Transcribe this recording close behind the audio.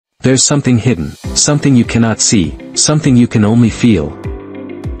There's something hidden, something you cannot see, something you can only feel.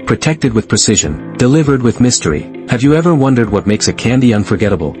 Protected with precision, delivered with mystery. Have you ever wondered what makes a candy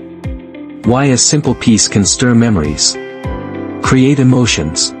unforgettable? Why a simple piece can stir memories, create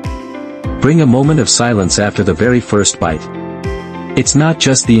emotions, bring a moment of silence after the very first bite. It's not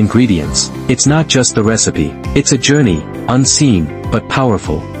just the ingredients, it's not just the recipe, it's a journey, unseen, but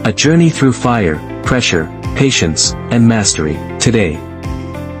powerful, a journey through fire, pressure, patience, and mastery. Today,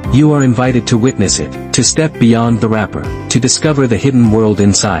 you are invited to witness it, to step beyond the wrapper, to discover the hidden world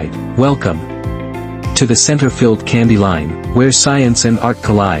inside. Welcome to the center-filled candy line, where science and art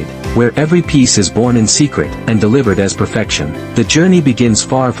collide, where every piece is born in secret and delivered as perfection. The journey begins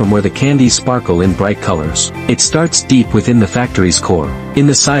far from where the candies sparkle in bright colors. It starts deep within the factory's core, in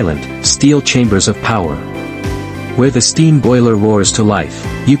the silent, steel chambers of power, where the steam boiler roars to life.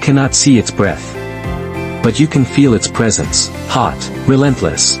 You cannot see its breath, but you can feel its presence, hot,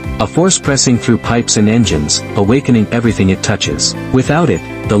 relentless, a force pressing through pipes and engines, awakening everything it touches. Without it,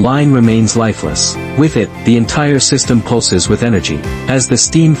 the line remains lifeless. With it, the entire system pulses with energy. As the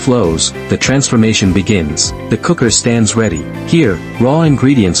steam flows, the transformation begins. The cooker stands ready. Here, raw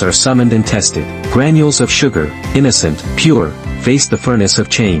ingredients are summoned and tested. Granules of sugar, innocent, pure, face the furnace of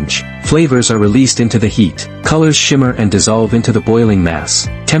change. Flavors are released into the heat. Colors shimmer and dissolve into the boiling mass.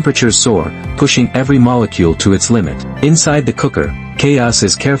 Temperatures soar, pushing every molecule to its limit. Inside the cooker, chaos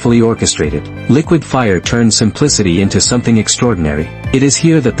is carefully orchestrated. Liquid fire turns simplicity into something extraordinary. It is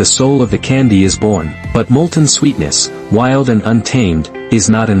here that the soul of the candy is born. But molten sweetness, wild and untamed, is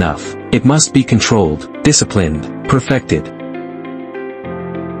not enough. It must be controlled, disciplined, perfected.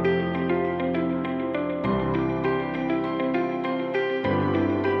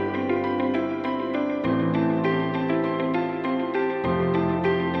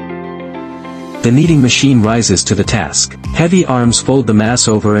 The kneading machine rises to the task. Heavy arms fold the mass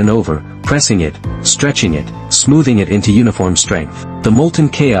over and over, pressing it, stretching it, smoothing it into uniform strength. The molten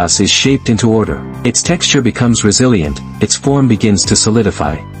chaos is shaped into order. Its texture becomes resilient, its form begins to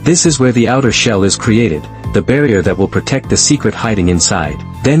solidify. This is where the outer shell is created, the barrier that will protect the secret hiding inside.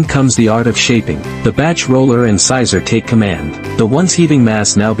 Then comes the art of shaping. The batch roller and sizer take command. The once heaving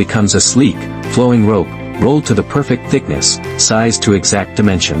mass now becomes a sleek, flowing rope, rolled to the perfect thickness, sized to exact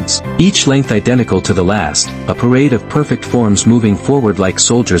dimensions. Each length identical to the last, a parade of perfect forms moving forward like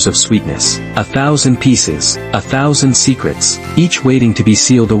soldiers of sweetness. 1,000 pieces, 1,000 secrets, each waiting to be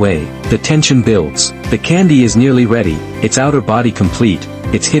sealed away. The tension builds. The candy is nearly ready, its outer body complete,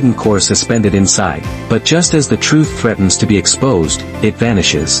 its hidden core suspended inside. But just as the truth threatens to be exposed, it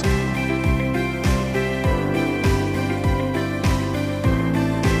vanishes.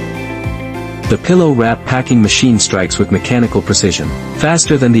 The pillow wrap packing machine strikes with mechanical precision.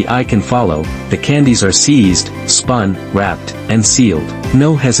 Faster than the eye can follow, the candies are seized, spun, wrapped, and sealed.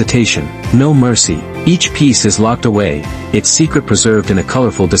 No hesitation, no mercy. Each piece is locked away, its secret preserved in a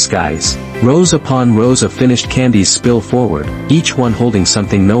colorful disguise. Rows upon rows of finished candies spill forward, each one holding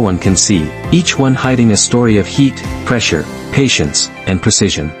something no one can see, each one hiding a story of heat, pressure, patience, and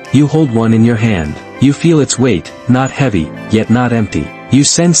precision. You hold one in your hand. You feel its weight, not heavy, yet not empty. You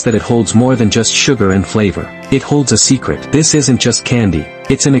sense that it holds more than just sugar and flavor. It holds a secret. This isn't just candy,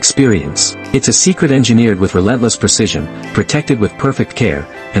 it's an experience. It's a secret engineered with relentless precision, protected with perfect care,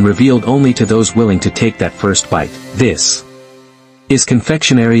 and revealed only to those willing to take that first bite. This is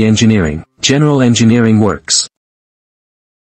confectionery engineering. General engineering works.